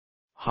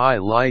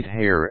Highlight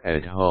hair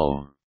at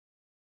home.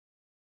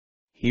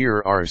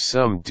 Here are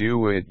some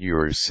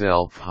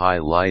do-it-yourself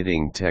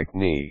highlighting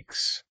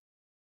techniques.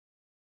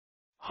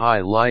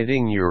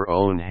 Highlighting your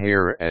own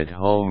hair at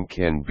home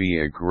can be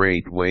a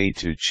great way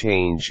to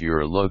change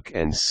your look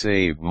and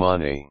save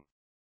money.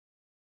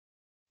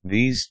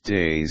 These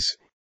days,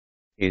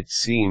 it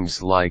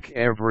seems like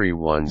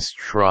everyone's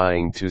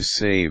trying to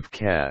save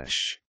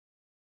cash.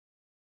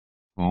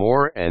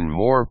 More and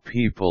more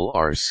people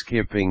are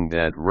skipping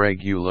that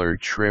regular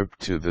trip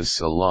to the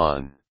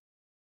salon.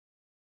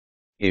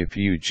 If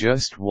you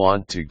just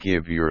want to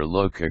give your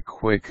look a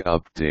quick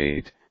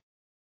update,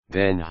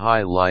 then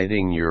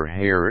highlighting your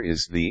hair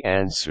is the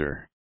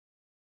answer.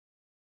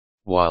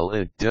 While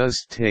it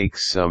does take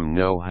some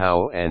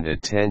know-how and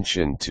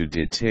attention to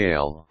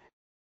detail,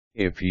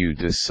 if you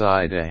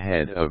decide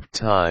ahead of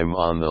time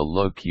on the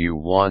look you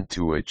want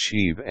to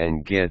achieve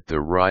and get the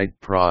right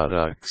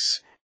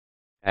products,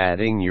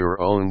 adding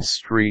your own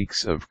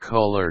streaks of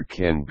color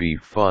can be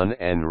fun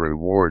and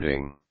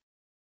rewarding.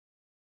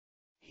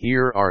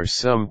 Here are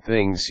some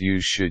things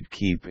you should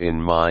keep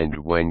in mind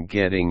when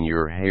getting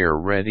your hair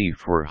ready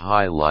for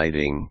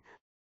highlighting.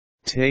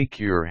 Take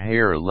your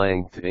hair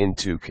length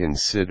into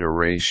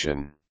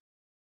consideration.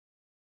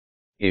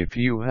 If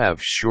you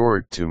have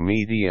short to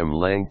medium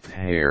length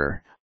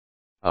hair,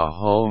 a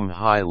home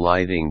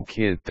highlighting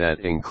kit that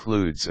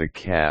includes a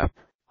cap,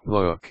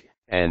 hook,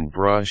 and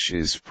brush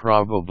is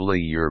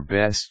probably your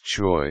best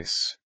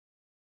choice.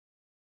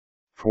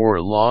 For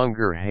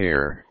longer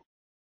hair,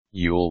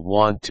 you'll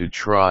want to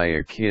try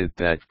a kit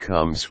that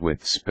comes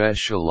with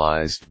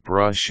specialized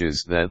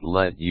brushes that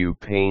let you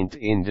paint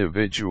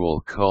individual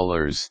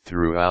colors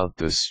throughout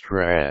the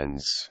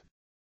strands.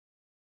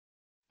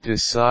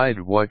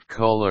 Decide what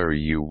color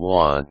you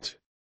want.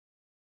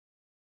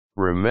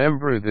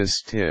 Remember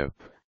this tip.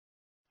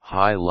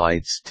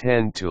 Highlights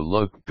tend to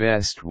look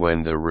best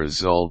when the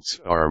results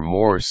are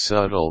more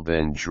subtle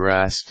than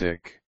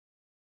drastic.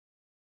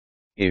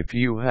 If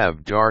you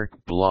have dark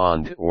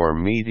blonde or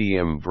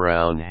medium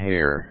brown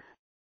hair,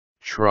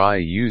 try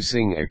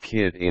using a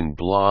kit in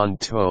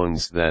blonde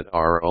tones that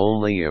are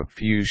only a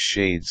few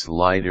shades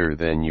lighter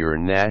than your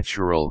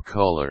natural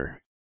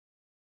color.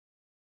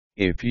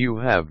 If you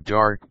have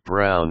dark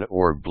brown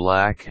or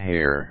black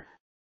hair,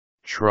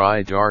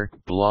 try dark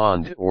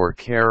blonde or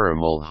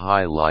caramel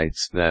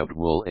highlights that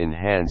will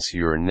enhance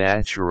your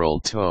natural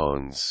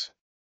tones.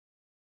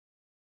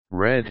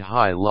 Red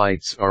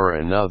highlights are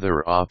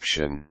another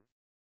option.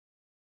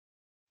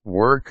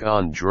 Work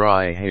on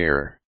dry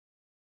hair.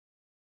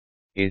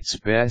 It's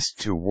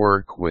best to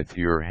work with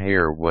your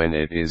hair when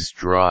it is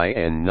dry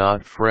and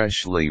not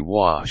freshly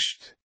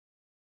washed.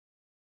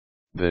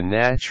 The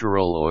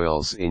natural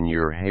oils in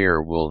your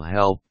hair will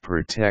help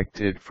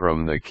protect it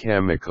from the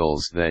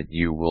chemicals that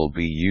you will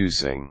be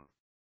using.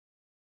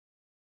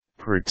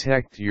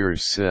 Protect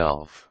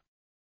yourself.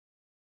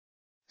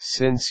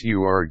 Since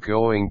you are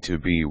going to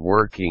be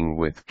working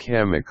with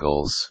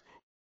chemicals,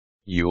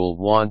 you'll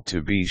want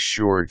to be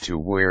sure to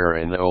wear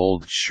an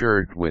old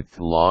shirt with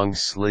long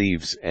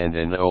sleeves and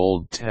an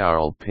old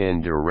towel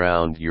pinned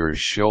around your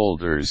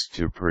shoulders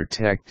to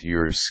protect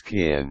your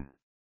skin.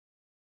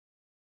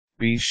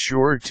 Be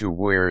sure to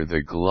wear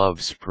the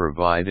gloves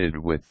provided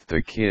with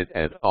the kit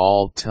at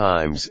all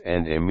times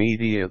and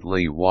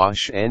immediately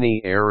wash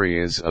any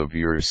areas of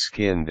your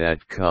skin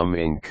that come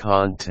in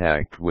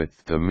contact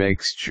with the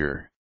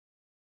mixture.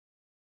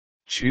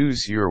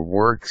 Choose your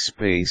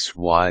workspace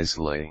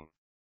wisely.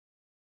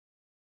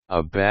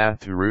 A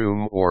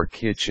bathroom or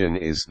kitchen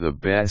is the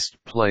best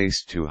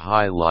place to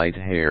highlight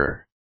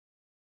hair.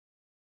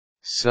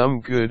 Some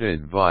good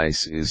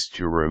advice is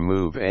to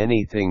remove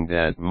anything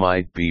that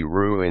might be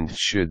ruined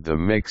should the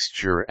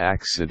mixture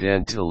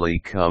accidentally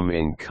come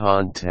in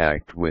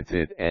contact with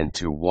it and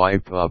to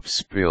wipe up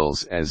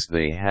spills as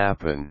they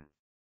happen.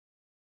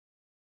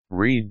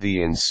 Read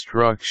the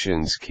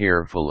instructions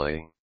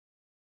carefully.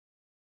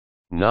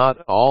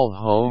 Not all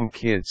home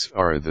kits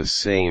are the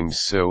same,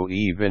 so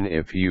even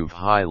if you've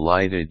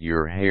highlighted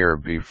your hair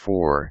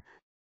before,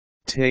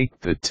 take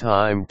the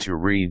time to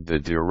read the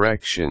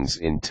directions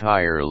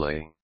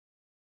entirely.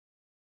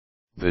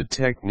 The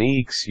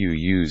techniques you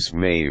use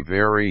may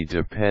vary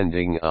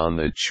depending on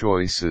the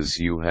choices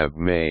you have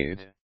made.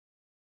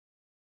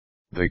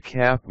 The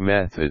cap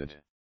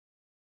method.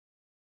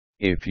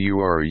 If you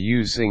are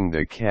using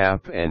the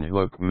cap and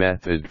hook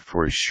method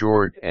for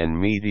short and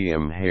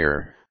medium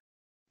hair,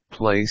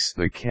 place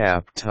the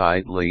cap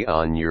tightly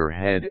on your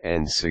head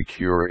and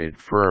secure it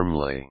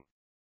firmly.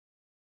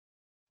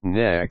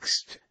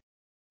 Next,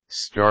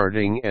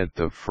 starting at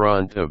the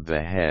front of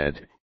the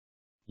head,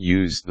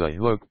 use the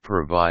hook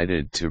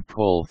provided to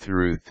pull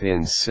through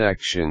thin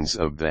sections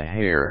of the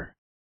hair.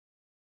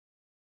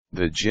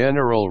 The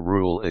general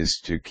rule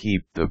is to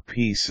keep the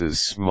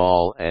pieces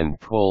small and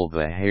pull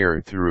the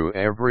hair through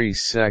every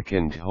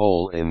second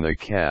hole in the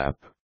cap.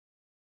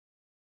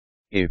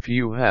 If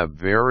you have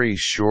very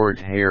short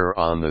hair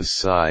on the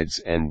sides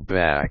and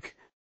back,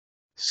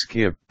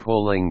 skip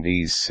pulling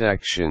these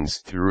sections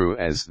through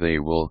as they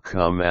will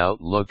come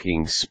out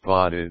looking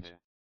spotted.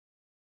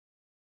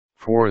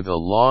 For the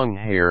long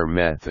hair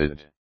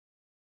method,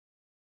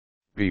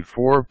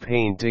 before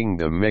painting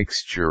the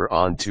mixture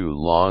onto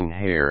long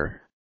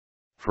hair,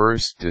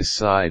 first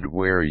decide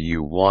where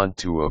you want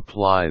to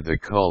apply the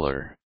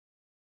color.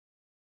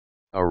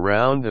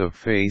 Around the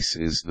face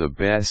is the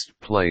best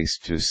place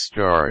to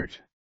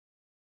start.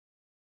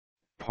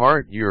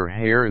 Part your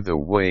hair the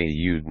way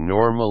you'd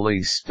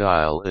normally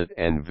style it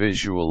and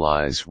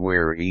visualize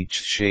where each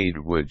shade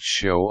would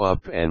show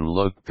up and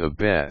look the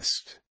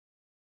best.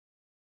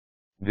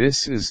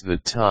 This is the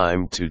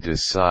time to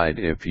decide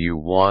if you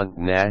want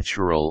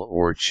natural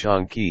or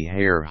chunky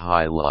hair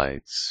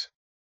highlights.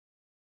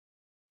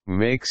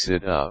 Mix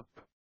it up.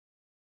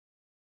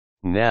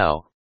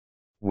 Now,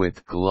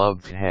 with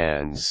gloved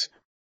hands,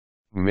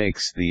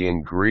 mix the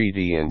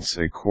ingredients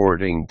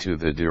according to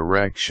the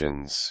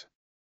directions.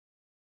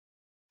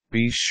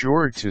 Be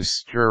sure to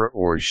stir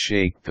or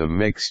shake the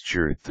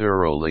mixture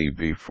thoroughly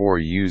before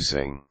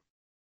using.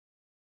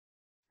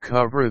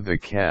 Cover the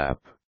cap.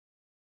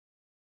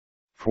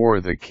 For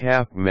the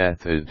cap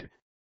method,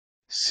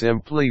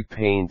 simply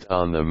paint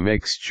on the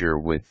mixture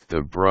with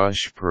the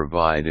brush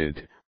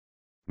provided,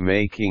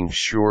 making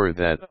sure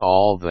that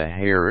all the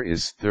hair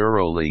is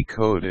thoroughly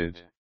coated.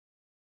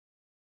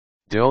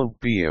 Don't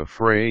be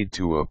afraid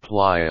to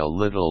apply a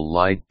little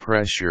light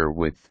pressure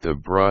with the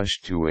brush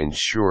to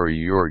ensure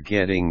you're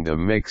getting the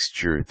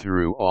mixture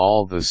through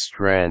all the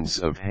strands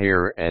of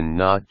hair and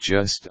not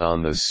just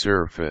on the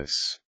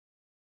surface.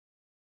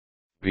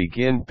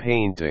 Begin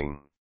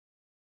painting.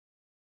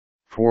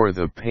 For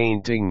the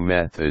painting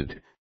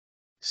method,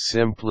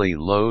 simply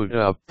load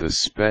up the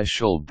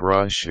special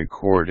brush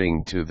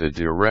according to the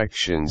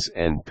directions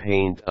and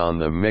paint on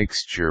the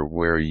mixture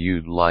where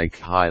you'd like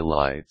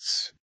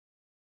highlights.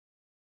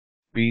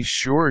 Be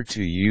sure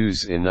to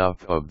use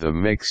enough of the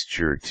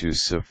mixture to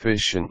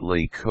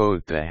sufficiently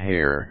coat the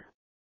hair,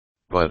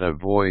 but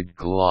avoid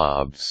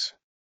globs.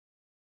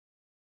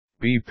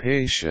 Be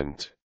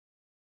patient.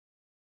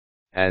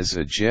 As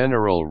a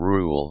general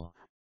rule,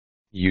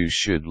 you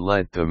should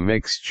let the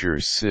mixture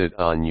sit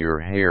on your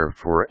hair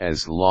for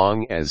as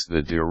long as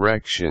the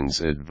directions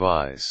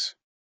advise.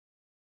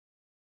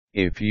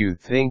 If you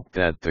think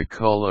that the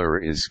color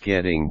is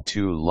getting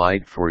too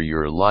light for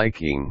your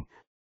liking,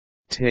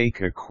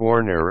 take a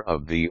corner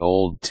of the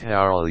old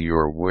towel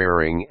you're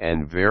wearing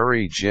and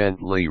very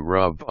gently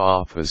rub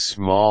off a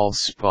small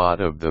spot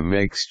of the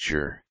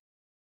mixture.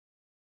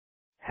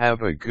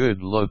 Have a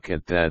good look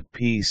at that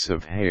piece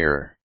of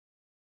hair.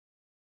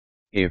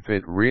 If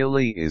it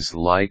really is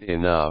light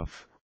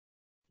enough,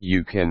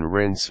 you can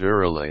rinse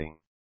early.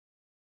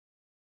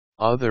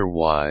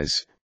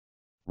 Otherwise,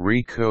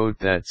 recoat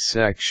that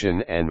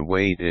section and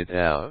wait it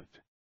out.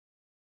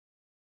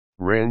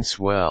 Rinse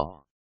well.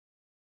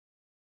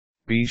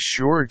 Be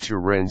sure to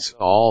rinse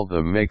all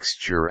the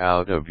mixture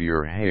out of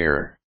your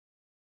hair.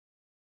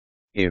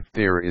 If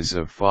there is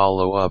a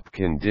follow-up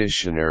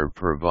conditioner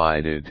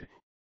provided,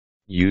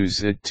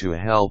 use it to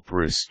help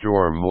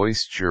restore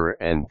moisture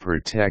and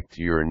protect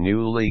your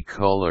newly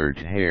colored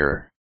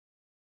hair.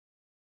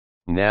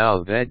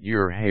 Now that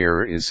your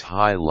hair is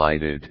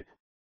highlighted,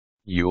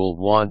 you'll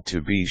want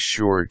to be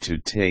sure to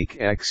take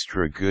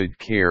extra good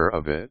care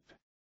of it.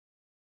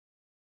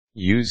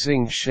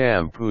 Using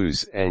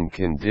shampoos and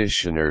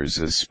conditioners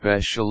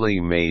especially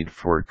made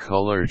for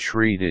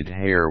color-treated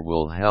hair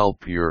will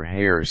help your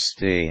hair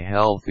stay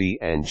healthy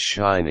and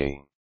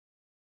shiny.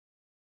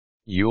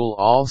 You'll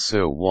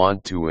also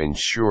want to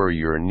ensure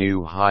your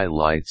new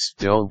highlights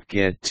don't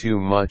get too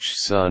much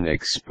sun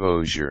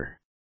exposure.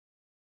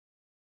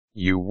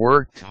 You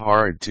worked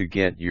hard to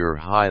get your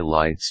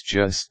highlights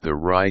just the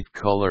right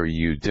color.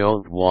 You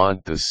don't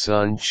want the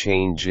sun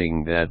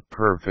changing that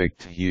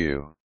perfect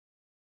hue.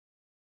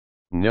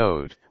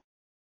 Note: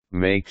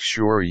 make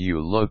sure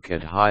you look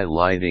at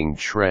highlighting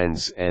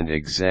trends and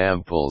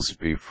examples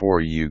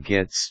before you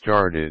get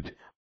started,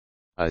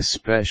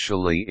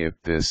 especially if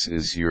this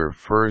is your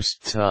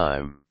first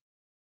time.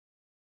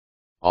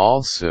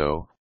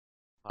 Also,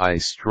 I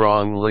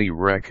strongly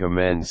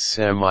recommend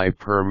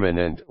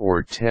semi-permanent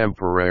or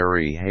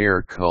temporary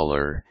hair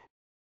color.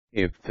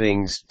 If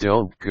things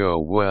don't go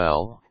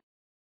well,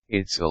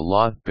 it's a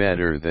lot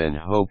better than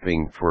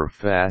hoping for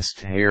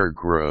fast hair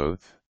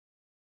growth.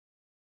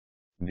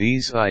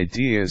 These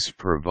ideas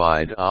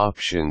provide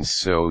options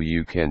so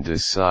you can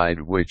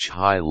decide which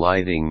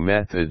highlighting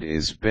method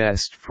is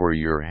best for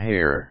your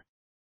hair.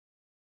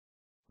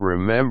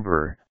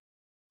 Remember,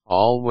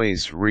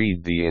 always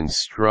read the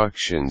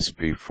instructions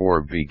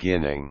before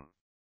beginning.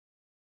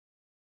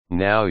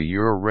 Now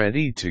you're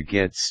ready to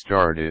get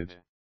started.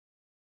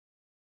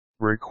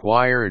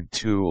 Required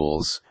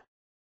tools: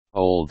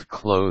 old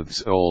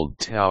clothes, old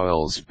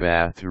towels,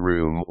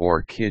 bathroom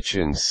or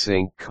kitchen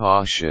sink.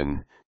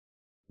 Caution: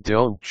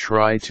 don't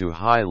try to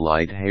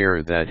highlight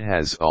hair that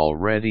has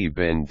already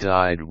been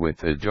dyed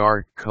with a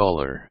dark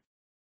color.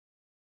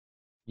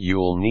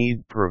 You'll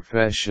need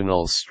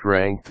professional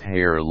strength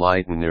hair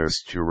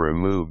lighteners to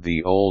remove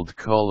the old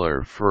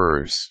color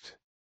first.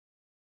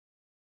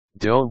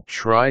 Don't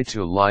try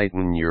to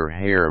lighten your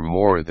hair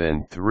more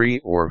than 3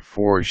 or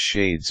 4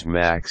 shades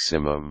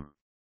maximum.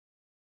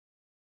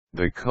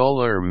 The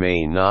color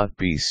may not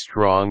be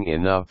strong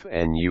enough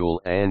and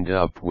you'll end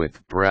up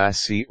with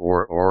brassy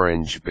or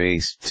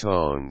orange-based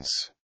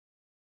tones.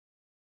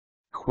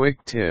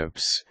 Quick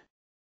tips: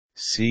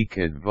 seek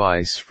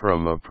advice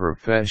from a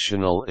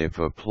professional if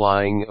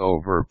applying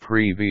over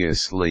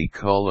previously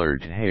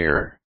colored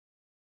hair.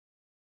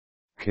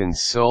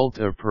 Consult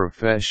a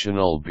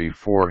professional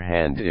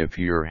beforehand if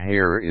your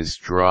hair is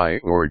dry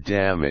or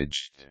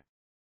damaged.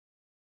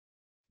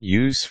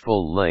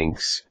 Useful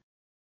links: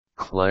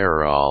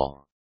 Clairol.